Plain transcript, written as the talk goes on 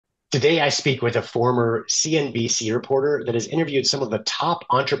Today, I speak with a former CNBC reporter that has interviewed some of the top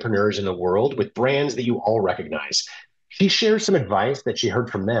entrepreneurs in the world with brands that you all recognize. She shares some advice that she heard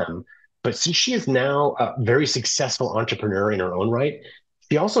from them, but since she is now a very successful entrepreneur in her own right,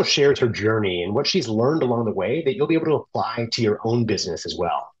 she also shares her journey and what she's learned along the way that you'll be able to apply to your own business as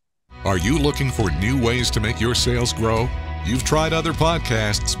well. Are you looking for new ways to make your sales grow? You've tried other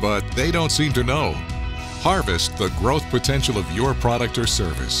podcasts, but they don't seem to know. Harvest the growth potential of your product or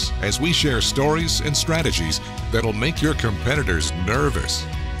service as we share stories and strategies that'll make your competitors nervous.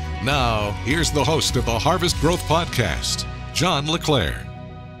 Now, here's the host of the Harvest Growth Podcast, John LeClaire.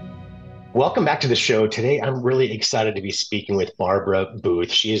 Welcome back to the show. Today, I'm really excited to be speaking with Barbara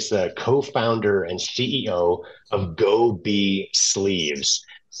Booth. She is the co-founder and CEO of Go Bee Sleeves.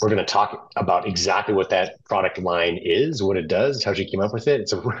 We're going to talk about exactly what that product line is, what it does, how she came up with it.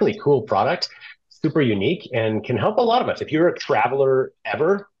 It's a really cool product, super unique, and can help a lot of us. If you're a traveler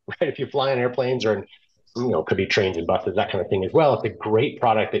ever, right? If you fly on airplanes or, could be trains and buses, that kind of thing as well. It's a great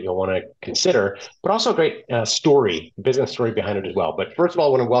product that you'll want to consider, but also a great business story behind it as well. But first of all, I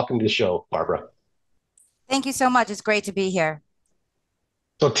want to welcome to the show, Barbara. Thank you so much. It's great to be here.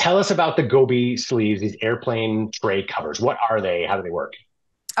 So tell us about the Go Bee Sleeves, these airplane tray covers. What are they? How do they work?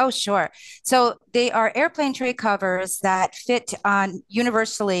 Oh, sure. So they are airplane tray covers that fit on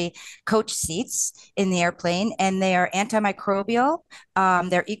universally coach seats in the airplane, and they are antimicrobial.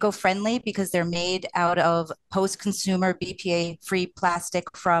 They're eco-friendly because they're made out of post-consumer BPA-free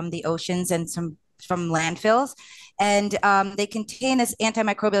plastic from the oceans and some from landfills. And they contain this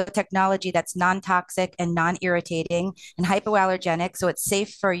antimicrobial technology that's non-toxic and non-irritating and hypoallergenic. So it's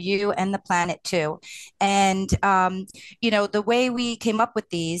safe for you and the planet too. And, the way we came up with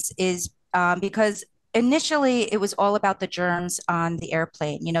these is because initially it was all about the germs on the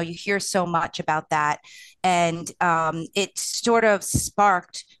airplane. You hear so much about that. And it sort of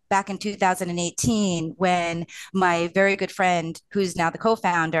sparked back in 2018 when my very good friend, who's now the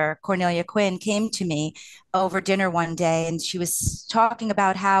co-founder, Cornelia Quinn, came to me over dinner one day, and she was talking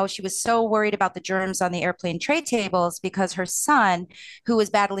about how she was so worried about the germs on the airplane tray tables because her son, who was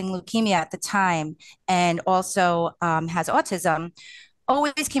battling leukemia at the time and also has autism,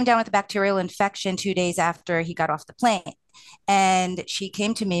 always came down with a bacterial infection 2 days after he got off the plane. And she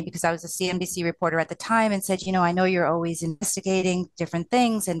came to me because I was a CNBC reporter at the time and said, I know you're always investigating different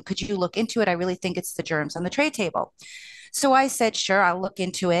things, and could you look into it? I really think it's the germs on the tray table. So I said, sure, I'll look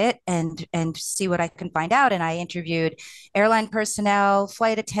into it and see what I can find out. And I interviewed airline personnel,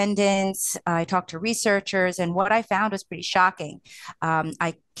 flight attendants. I talked to researchers, and what I found was pretty shocking.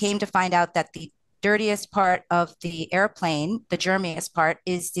 I came to find out that the dirtiest part of the airplane, the germiest part,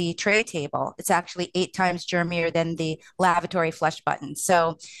 is the tray table. It's actually 8 times germier than the lavatory flush button.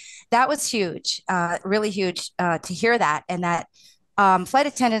 So that was huge, really huge to hear that. And that flight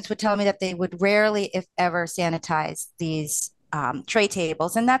attendants would tell me that they would rarely, if ever, sanitize these tray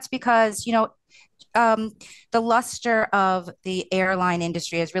tables. And that's because, the luster of the airline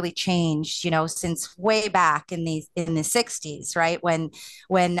industry has really changed, since way back in the 60s, right? When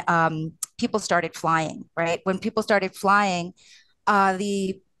people started flying, right? When people started flying,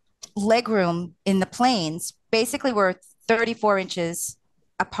 the legroom in the planes basically were 34 inches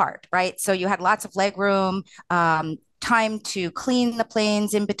apart, right? So you had lots of legroom, time to clean the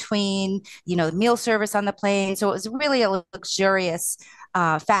planes in between, meal service on the plane. So it was really a luxurious,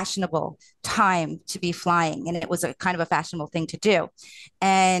 fashionable time to be flying. And it was a kind of a fashionable thing to do.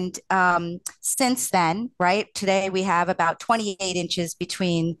 And since then, right, today we have about 28 inches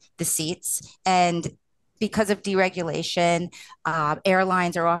between the seats. And because of deregulation,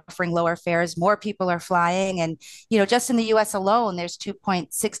 airlines are offering lower fares. More people are flying. And, just in the US alone, there's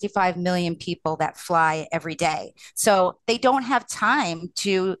 2.65 million people that fly every day. So they don't have time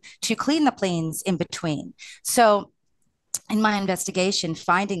to clean the planes in between. So in my investigation,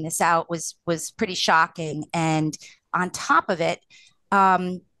 finding this out was pretty shocking. And on top of it,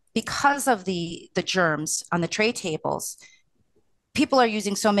 because of the germs on the tray tables, people are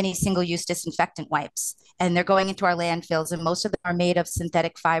using so many single-use disinfectant wipes, and they're going into our landfills, and most of them are made of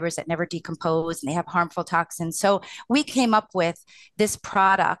synthetic fibers that never decompose, and they have harmful toxins. So we came up with this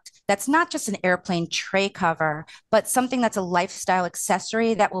product that's not just an airplane tray cover, but something that's a lifestyle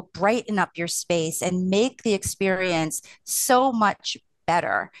accessory that will brighten up your space and make the experience so much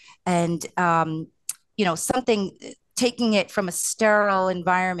better. And, something, taking it from a sterile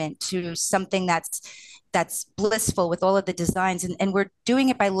environment to something that's blissful with all of the designs. And we're doing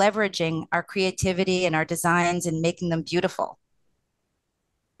it by leveraging our creativity and our designs and making them beautiful.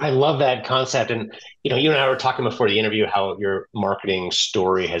 I love that concept. And, you and I were talking before the interview how your marketing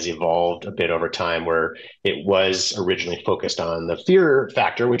story has evolved a bit over time, where it was originally focused on the fear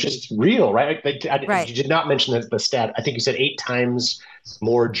factor, which is real, right? Right. You did not mention the stat. I think you said 8 times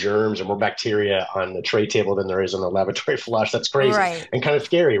more germs or more bacteria on the tray table than there is on the laboratory flush. That's crazy Right. and kind of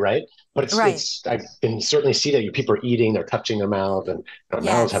scary, right? But Right. I can certainly see that people are eating, they're touching their mouth, and our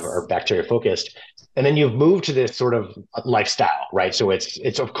mouths are Yes. bacteria focused. And then you've moved to this sort of lifestyle, right? So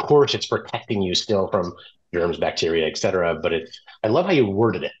it's of course it's protecting you still from germs, bacteria, et cetera. But I love how you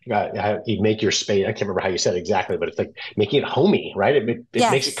worded it. How you make your space. I can't remember how you said it exactly, but it's like making it homey, right? It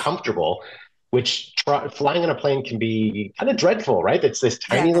makes it Yes. comfortable, which flying on a plane can be kind of dreadful, right? It's this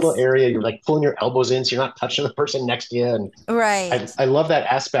tiny little Yes. area. You're like pulling your elbows in, so you're not touching the person next to you. And Right. I love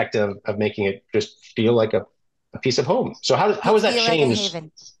that aspect of making it just feel like a piece of home. So how has that Feel like a changed?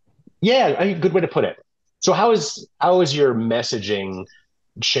 haven. Yeah, a good way to put it. So how is your messaging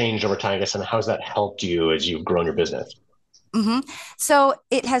changed over time, I guess, and how has that helped you as you've grown your business? hmm So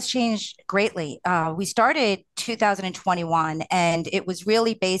it has changed greatly. We started 2021, and it was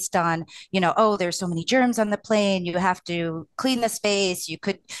really based on, oh, there's so many germs on the plane. You have to clean the space. You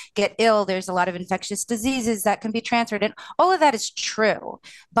could get ill. There's a lot of infectious diseases that can be transferred, and all of that is true.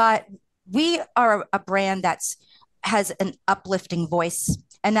 But we are a brand that's has an uplifting voice,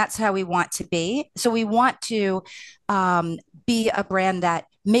 and that's how we want to be. So we want to be a brand that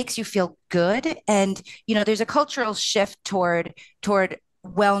makes you feel good. And there's a cultural shift toward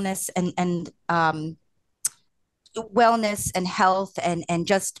wellness and wellness and health and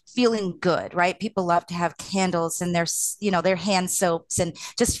just feeling good, right? People love to have candles and their hand soaps and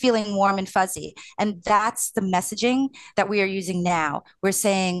just feeling warm and fuzzy. And that's the messaging that we are using now. We're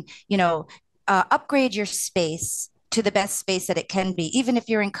saying, upgrade your space to the best space that it can be. Even if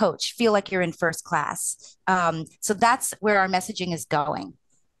you're in coach, feel like you're in first class. So that's where our messaging is going.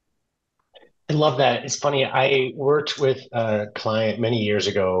 I love that. It's funny. I worked with a client many years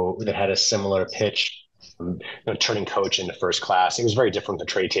ago that had a similar pitch, turning coach into first class. It was very different from the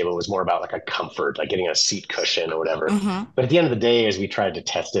trade table. It was more about like a comfort, like getting a seat cushion or whatever. Mm-hmm. But at the end of the day, as we tried to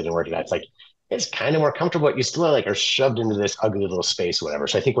test it and work it out, it's like it's kind of more comfortable, but you still like are shoved into this ugly little space or whatever.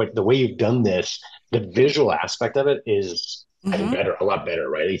 So I think the way you've done this, the visual aspect of it is, I think, Mm-hmm. better, a lot better,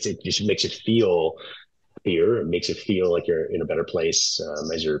 right? It just makes it feel fear. It makes it feel like you're in a better place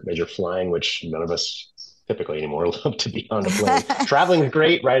as you're flying, which none of us typically anymore love to be on a plane. Traveling is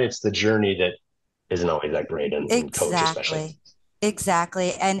great, right? It's the journey that isn't always that great, and coach especially. Exactly.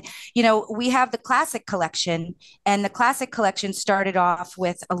 Exactly. And, we have the classic collection, and the classic collection started off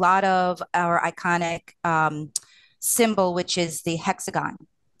with a lot of our iconic symbol, which is the hexagon.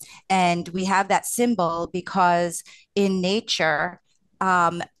 And we have that symbol because in nature,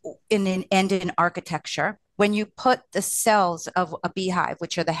 um, and in architecture, when you put the cells of a beehive,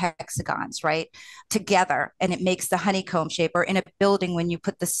 which are the hexagons, right, together, and it makes the honeycomb shape, or in a building, when you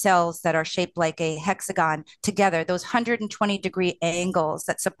put the cells that are shaped like a hexagon together, those 120-degree angles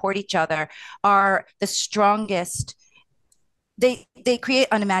that support each other are the strongest. They create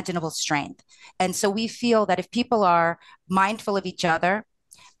unimaginable strength. And so we feel that if people are mindful of each other,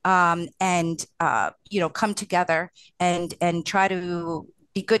 and come together and try to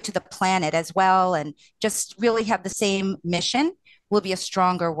be good to the planet as well, and just really have the same mission, will be a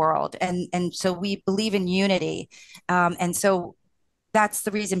stronger world. And so we believe in unity, and so that's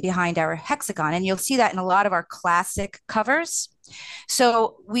the reason behind our hexagon, and you'll see that in a lot of our classic covers.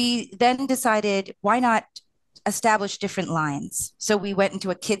 So we then decided, why not establish different lines? So we went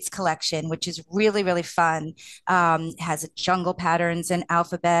into a kids collection, which is really, really fun. Has jungle patterns and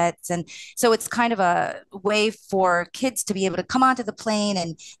alphabets. And so it's kind of a way for kids to be able to come onto the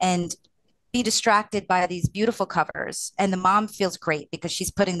plane and be distracted by these beautiful covers. And the mom feels great because she's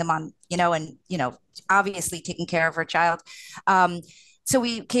putting them on, obviously taking care of her child. So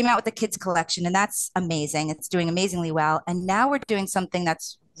we came out with the kids collection, and that's amazing. It's doing amazingly well. And now we're doing something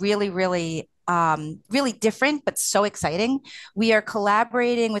that's really, really, really different, but so exciting. We are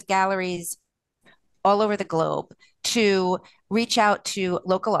collaborating with galleries all over the globe to reach out to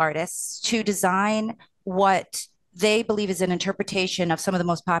local artists to design what they believe is an interpretation of some of the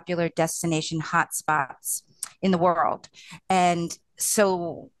most popular destination hotspots in the world. And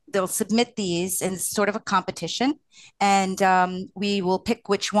so they'll submit these in sort of a competition, and we will pick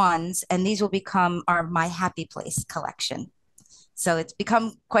which ones, and these will become our My Happy Place collection. So it's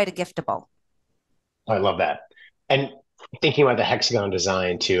become quite a giftable. I love that. And thinking about the hexagon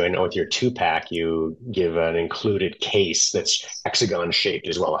design too, I know with your two pack, you give an included case that's hexagon shaped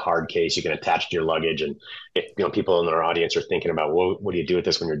as well, a hard case you can attach to your luggage. And if people in our audience are thinking about, well, what do you do with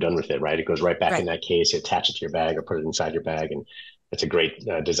this when you're done with it, right? It goes right back in Right. that case, you attach it to your bag or put it inside your bag. And That's a great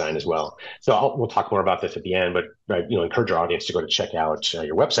design as well. So we'll talk more about this at the end, but encourage our audience to go to check out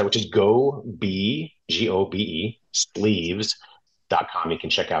your website, which is GOBE sleeves.com. You can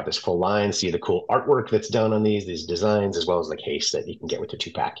check out this full line, see the cool artwork that's done on these designs, as well as the case that you can get with the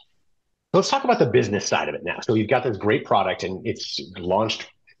 2-pack. Let's talk about the business side of it now. So you've got this great product, and it's launched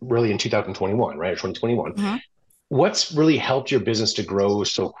really in 2021, right? 2021. Mm-hmm. What's really helped your business to grow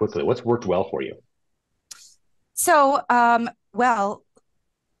so quickly? What's worked well for you? So, well,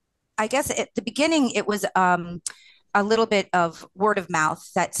 I guess at the beginning it was a little bit of word of mouth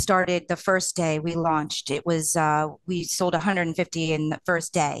that started the first day we launched. It was we sold 150 in the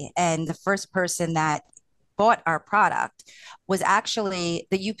first day, and the first person that bought our product was actually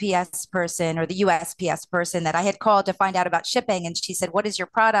the UPS person or the USPS person that I had called to find out about shipping. And she said, "What is your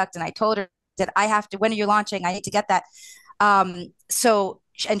product?" And I told her that I have to. When are you launching? I need to get that. So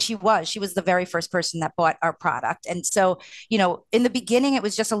and she was the very first person that bought our product. And so, in the beginning, it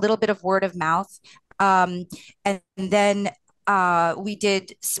was just a little bit of word of mouth. And then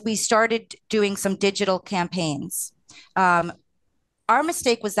we started doing some digital campaigns. Our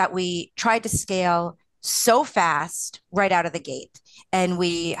mistake was that we tried to scale so fast right out of the gate. And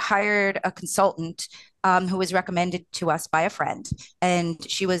we hired a consultant who was recommended to us by a friend. And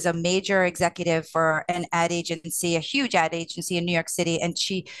she was a major executive for an ad agency, a huge ad agency in New York City. And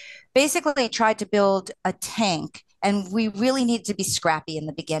she basically tried to build a tank. And we really needed to be scrappy in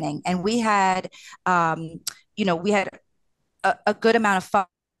the beginning. And we had a good amount of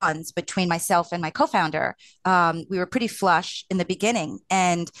funds between myself and my co-founder. We were pretty flush in the beginning.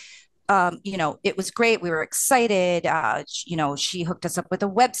 And it was great. We were excited. She hooked us up with a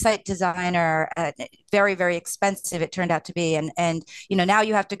website designer, very, very expensive it turned out to be. And now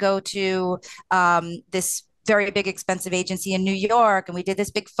you have to go to this very big expensive agency in New York, and we did this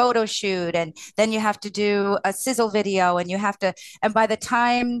big photo shoot, and then you have to do a sizzle video, and by the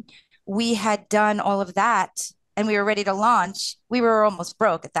time we had done all of that and we were ready to launch, we were almost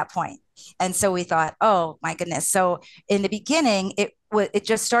broke at that point. And so we thought, oh my goodness. So in the beginning, it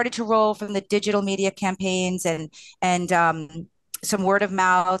just started to roll from the digital media campaigns and some word of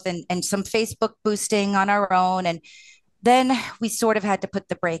mouth and some Facebook boosting on our own. And then we sort of had to put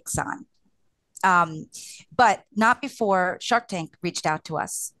the brakes on. But not before Shark Tank reached out to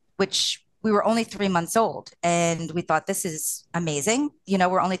us, which we were only 3 months old. And we thought, this is amazing.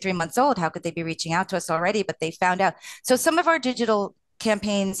 We're only 3 months old. How could they be reaching out to us already? But they found out. So some of our digital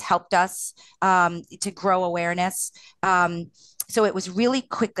campaigns helped us to grow awareness. So it was really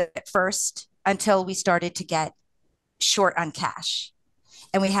quick at first until we started to get short on cash.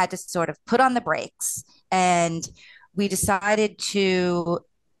 And we had to sort of put on the brakes. And we decided to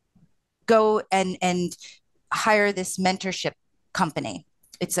go and hire this mentorship company.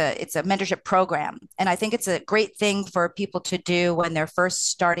 It's a mentorship program, and I think it's a great thing for people to do when they're first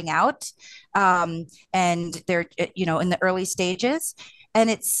starting out, and they're in the early stages.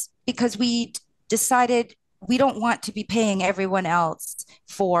 And it's because we decided we don't want to be paying everyone else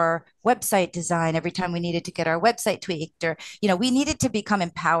for website design every time we needed to get our website tweaked, or we needed to become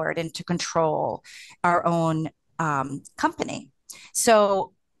empowered and to control our own company.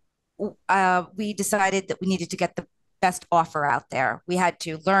 So we decided that we needed to get the best offer out there. We had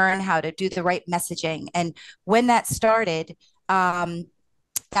to learn how to do the right messaging. And when that started,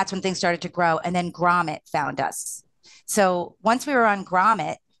 that's when things started to grow. And then Grommet found us. So once we were on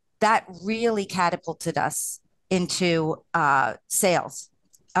Grommet, that really catapulted us into sales.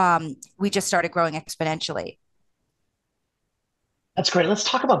 We just started growing exponentially. That's great. Let's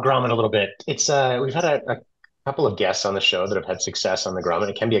talk about Grommet a little bit. It's we've had a couple of guests on the show that have had success on the Grommet.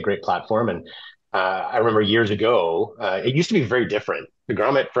 It can be a great platform, and I remember years ago, it used to be very different. The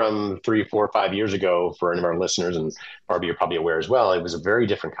Grommet from 3, 4, 5 years ago, for any of our listeners, and Barbie, you're probably aware as well, it was a very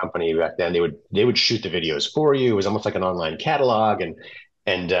different company back then. They would shoot the videos for you. It was almost like an online catalog,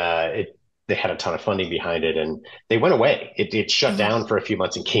 and they had a ton of funding behind it, and they went away. It shut down for a few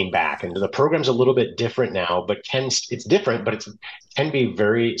months and came back. And the program's a little bit different now, but it's different, but it can be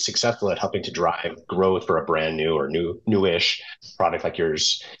very successful at helping to drive growth for a brand new or newish product like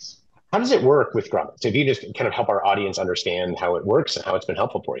yours. How does it work with Grommet? So if you just kind of help our audience understand how it works and how it's been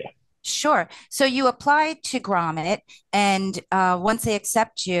helpful for you. Sure. So you apply to Grommet, and once they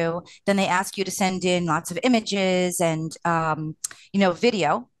accept you, then they ask you to send in lots of images and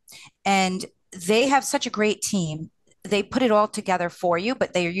video. And they have such a great team. They put it all together for you,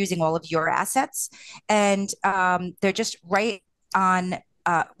 but they are using all of your assets, and they're just right on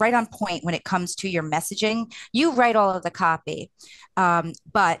point when it comes to your messaging. You write all of the copy,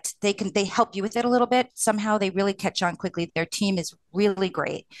 but they help you with it a little bit. Somehow they really catch on quickly. Their team is really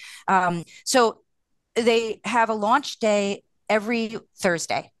great. So they have a launch day every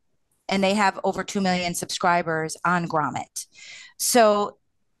Thursday, and they have over 2 million subscribers on Grommet. So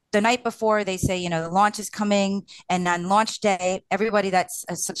the night before, they say, the launch is coming. And on launch day, everybody that's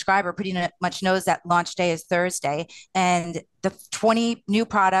a subscriber pretty much knows that launch day is Thursday. And the 20 new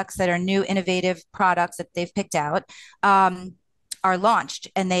products that are new, innovative products that they've picked out are launched.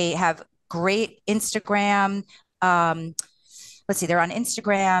 And they have great Instagram. Let's see, they're on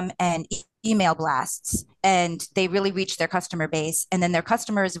Instagram and email blasts, and they really reach their customer base. And then their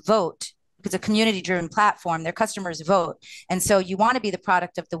customers vote, because it's a community driven platform. Their customers vote. And so you want to be the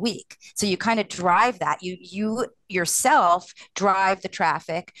product of the week. So you kind of drive that. You yourself drive the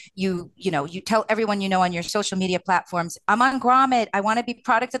traffic. You tell everyone on your social media platforms, I'm on Grommet. I want to be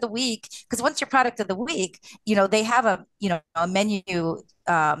product of the week. Because once you're product of the week, they have a menu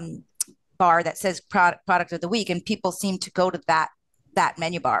bar that says product of the week, and people seem to go to that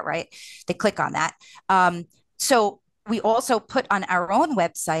menu bar, right? They click on that. So we also put on our own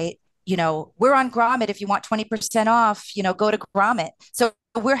website, we're on Grommet. If you want 20% off, go to Grommet. So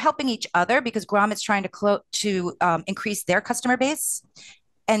we're helping each other because Grommet's trying to increase their customer base.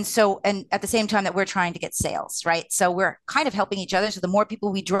 And at the same time that we're trying to get sales, right? So we're kind of helping each other. So the more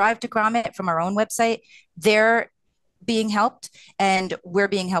people we drive to Grommet from our own website, they're being helped and we're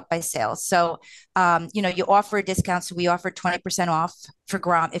being helped by sales. So, you offer a discount. So we offer 20% off for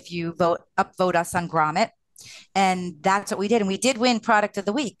Grommet if you upvote us on Grommet. And that's what we did. And we did win product of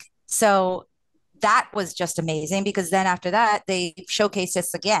the week. So that was just amazing, because then after that, they showcased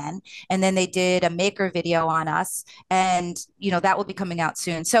us again. And then they did a maker video on us. And, that will be coming out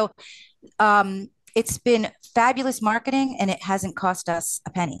soon. So it's been fabulous marketing, and it hasn't cost us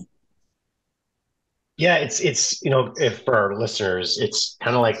a penny. Yeah, it's if for our listeners, it's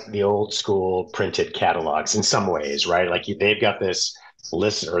kind of like the old school printed catalogs in some ways, right? Like they've got this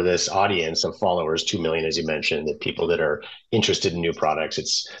list or this audience of followers, 2 million, as you mentioned, the people that are interested in new products.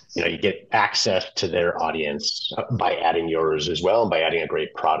 It's, you get access to their audience by adding yours as well, and by adding a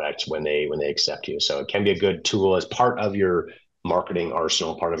great product when they accept you. So it can be a good tool as part of your marketing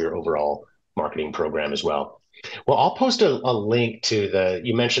arsenal, part of your overall marketing program as well. Well, I'll post a link to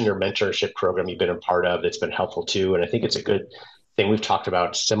you mentioned your mentorship program you've been a part of that's been helpful too. And I think it's a good thing. We've talked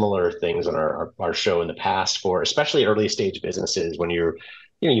about similar things on our show in the past for especially early stage businesses when you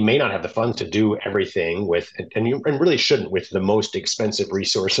may not have the funds to do everything with, and you really shouldn't with the most expensive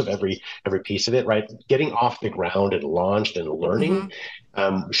resource of every piece of it, right? Getting off the ground and launched and learning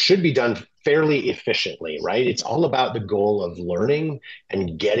should be done fairly efficiently, right? It's all about the goal of learning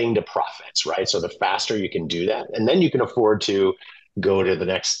and getting to profits, right? So the faster you can do that, and then you can afford to go to the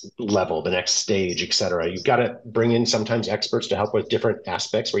next level, the next stage, et cetera. You've got to bring in sometimes experts to help with different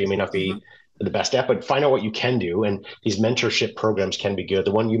aspects where you may not be the best at, but find out what you can do. And these mentorship programs can be good.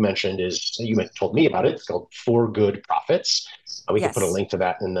 The one you mentioned you told me about it. It's called For Good Profits. We can put a link to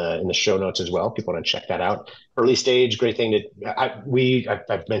that in the show notes as well. People want to check that out. Early stage, great thing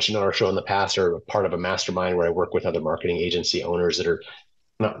I've mentioned on our show in the past, or part of a mastermind where I work with other marketing agency owners that are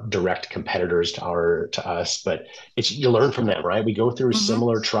not direct competitors to us, but you learn from them, right? We go through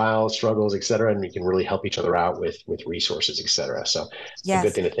similar trials, struggles, et cetera, and we can really help each other out with resources, et cetera. So it's a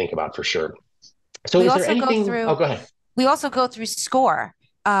good thing to think about for sure. So is there anything? Oh, go ahead. We also go through SCORE.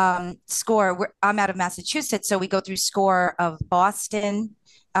 SCORE. I'm out of Massachusetts, so we go through SCORE of Boston,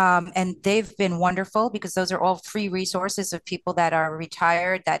 and they've been wonderful because those are all free resources of people that are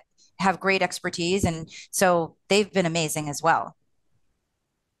retired that have great expertise, and so they've been amazing as well.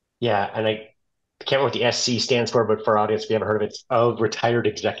 Yeah, and I can't remember what the SC stands for, but for our audience, if you haven't heard of it, it's of retired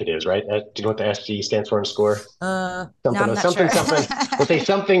executives, right? Do you know what the SC stands for in SCORE? No, I'm not sure. We'll say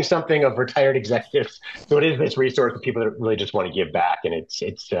something of retired executives. So it is this resource for people that really just want to give back, and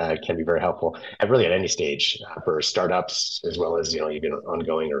it can be very helpful, and really at any stage for startups as well as even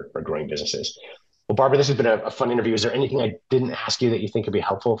ongoing or growing businesses. Well, Barbara, this has been a fun interview. Is there anything I didn't ask you that you think could be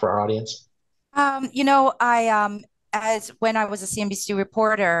helpful for our audience? As when I was a CNBC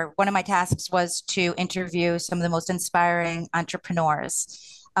reporter, one of my tasks was to interview some of the most inspiring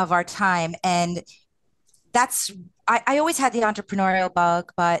entrepreneurs of our time. And I always had the entrepreneurial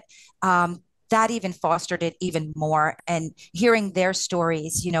bug, but that even fostered it even more. And hearing their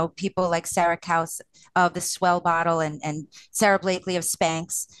stories, people like Sarah Kaus of the Swell Bottle and Sarah Blakely of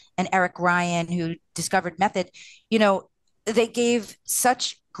Spanx and Eric Ryan, who discovered Method, they gave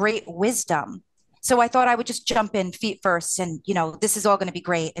such great wisdom. So I thought I would just jump in feet first and, this is all going to be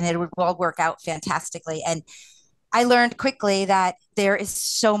great and it would all work out fantastically. And I learned quickly that there is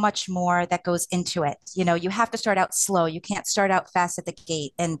so much more that goes into it. You have to start out slow. You can't start out fast at the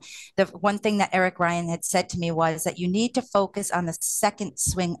gate. And the one thing that Eric Ryan had said to me was that you need to focus on the second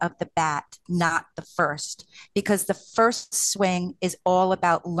swing of the bat, not the first, because the first swing is all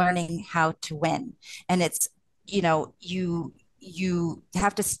about learning how to win. And it's, you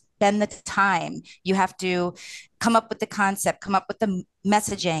have to spend the time. You have to come up with the concept, come up with the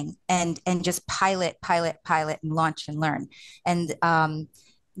messaging, and just pilot, and launch and learn. And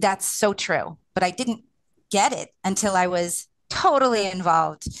that's so true. But I didn't get it until I was totally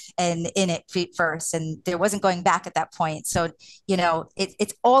involved and in it feet first, and there wasn't going back at that point. So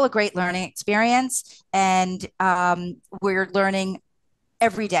it's all a great learning experience, and we're learning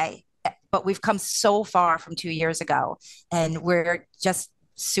every day. But we've come so far from 2 years ago, and we're just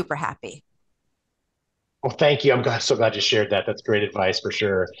super happy. Well, thank you. So glad you shared that. That's great advice for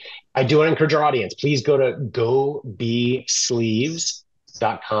sure. I do want to encourage our audience. Please go to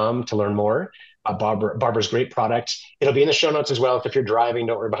gobesleeves.com to learn more. Barbara's great product. It'll be in the show notes as well. If you're driving,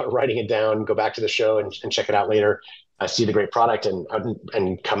 don't worry about writing it down. Go back to the show and check it out later. See the great product and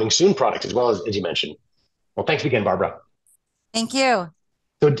coming soon product as well, as you mentioned. Well, thanks again, Barbara. Thank you.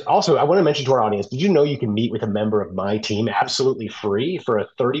 So also, I want to mention to our audience, did you know you can meet with a member of my team absolutely free for a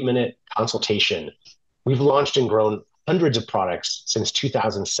 30-minute consultation? We've launched and grown hundreds of products since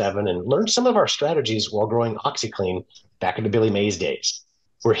 2007 and learned some of our strategies while growing OxyClean back in the Billy Mays days.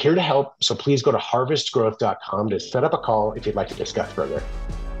 We're here to help, so please go to harvestgrowth.com to set up a call if you'd like to discuss further.